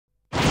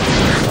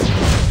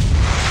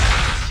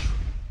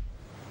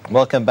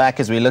Welcome back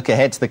as we look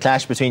ahead to the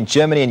clash between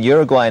Germany and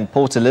Uruguay in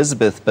Port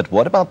Elizabeth. But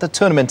what about the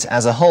tournament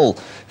as a whole?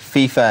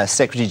 FIFA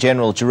Secretary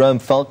General Jerome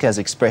Falk has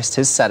expressed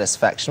his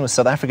satisfaction with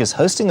South Africa's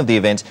hosting of the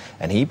event,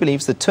 and he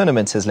believes the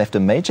tournament has left a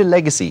major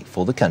legacy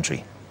for the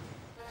country.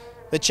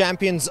 The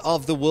champions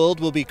of the world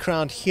will be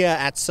crowned here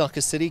at Soccer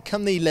City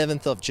come the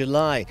 11th of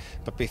July.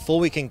 But before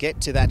we can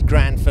get to that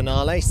grand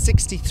finale,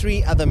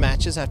 63 other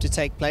matches have to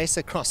take place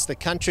across the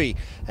country.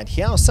 And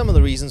here are some of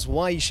the reasons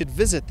why you should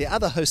visit the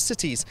other host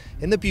cities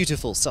in the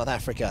beautiful South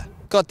Africa.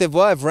 Côte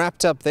d'Ivoire have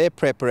wrapped up their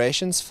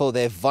preparations for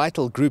their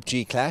vital Group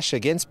G clash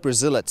against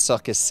Brazil at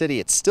Soccer City.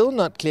 It's still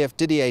not clear if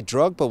Didier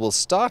Drogba will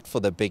start for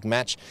the big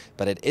match,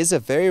 but it is a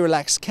very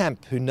relaxed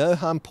camp who know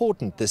how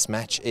important this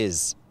match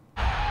is.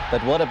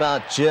 But what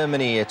about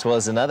Germany? It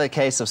was another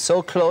case of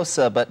so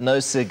closer but no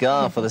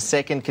cigar for the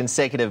second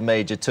consecutive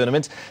major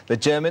tournament. The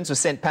Germans were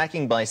sent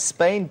packing by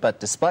Spain, but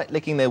despite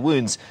licking their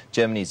wounds,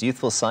 Germany's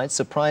youthful side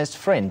surprised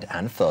friend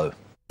and foe.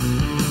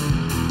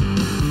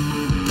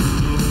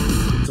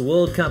 It's a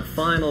World Cup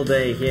final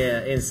day here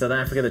in South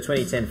Africa. The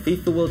 2010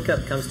 FIFA World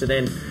Cup comes to an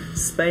end.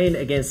 Spain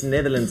against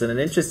Netherlands, and an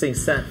interesting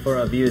stat for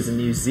our viewers in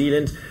New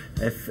Zealand.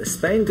 If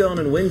Spain go on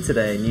and win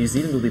today, New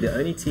Zealand will be the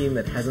only team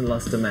that hasn't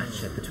lost a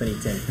match at the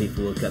 2010 FIFA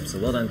World Cup. So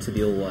well done to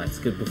the All Whites.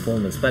 Good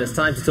performance. But it's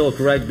time to talk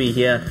rugby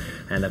here.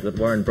 And I've got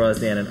Warren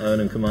Brosnan and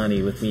Owen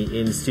Kumani with me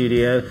in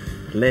studio.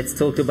 Let's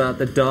talk about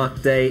the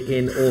dark day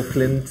in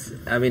Auckland.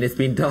 I mean, it's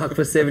been dark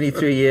for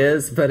 73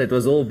 years, but it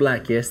was all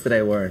black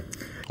yesterday, Warren.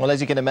 Well, as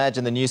you can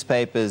imagine, the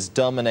newspapers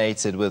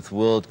dominated with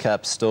World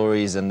Cup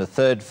stories, and the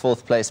third,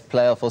 fourth place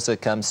playoff also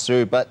comes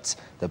through. But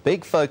the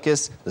big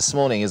focus this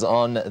morning is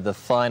on the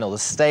final. The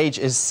stage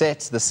is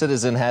set, the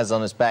Citizen has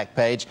on its back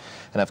page.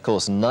 And of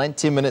course,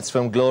 90 minutes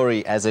from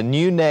glory as a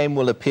new name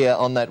will appear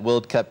on that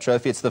World Cup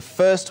trophy. It's the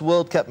first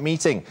World Cup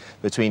meeting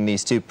between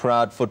these two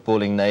proud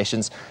footballing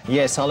nations.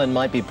 Yes, Holland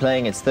might be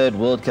playing its third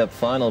World Cup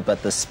final,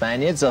 but the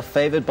Spaniards are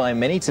favoured by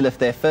many to lift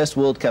their first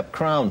World Cup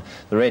crown.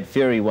 The Red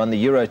Fury won the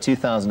Euro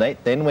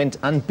 2008, then went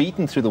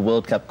unbeaten through the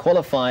World Cup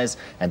qualifiers,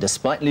 and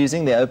despite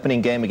losing their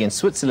opening game against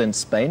Switzerland,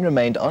 Spain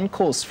remained on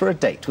course for a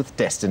date with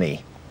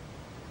destiny.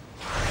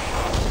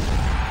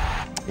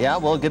 Yeah,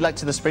 well, good luck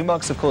to the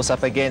Springboks, of course,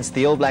 up against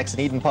the All Blacks in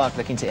Eden Park,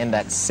 looking to end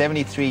that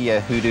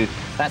 73-year hoodoo.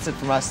 That's it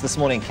from us this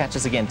morning. Catch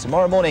us again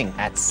tomorrow morning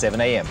at 7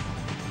 a.m.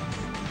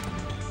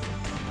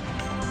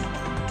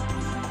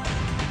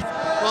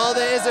 Well,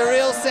 there is a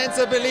real sense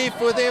of belief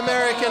with the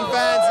American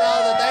fans now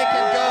that they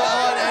can go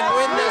on and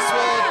win this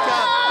World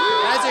Cup.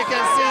 As you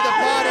can see, the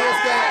party is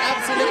going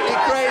absolutely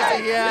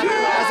crazy here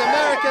as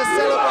America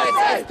celebrates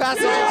its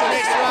passage into the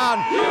next round.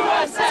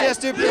 Sias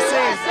Du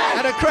Plessis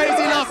and a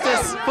crazy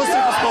Loftus for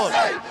Supersport.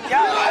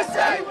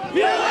 USA!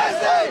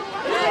 USA!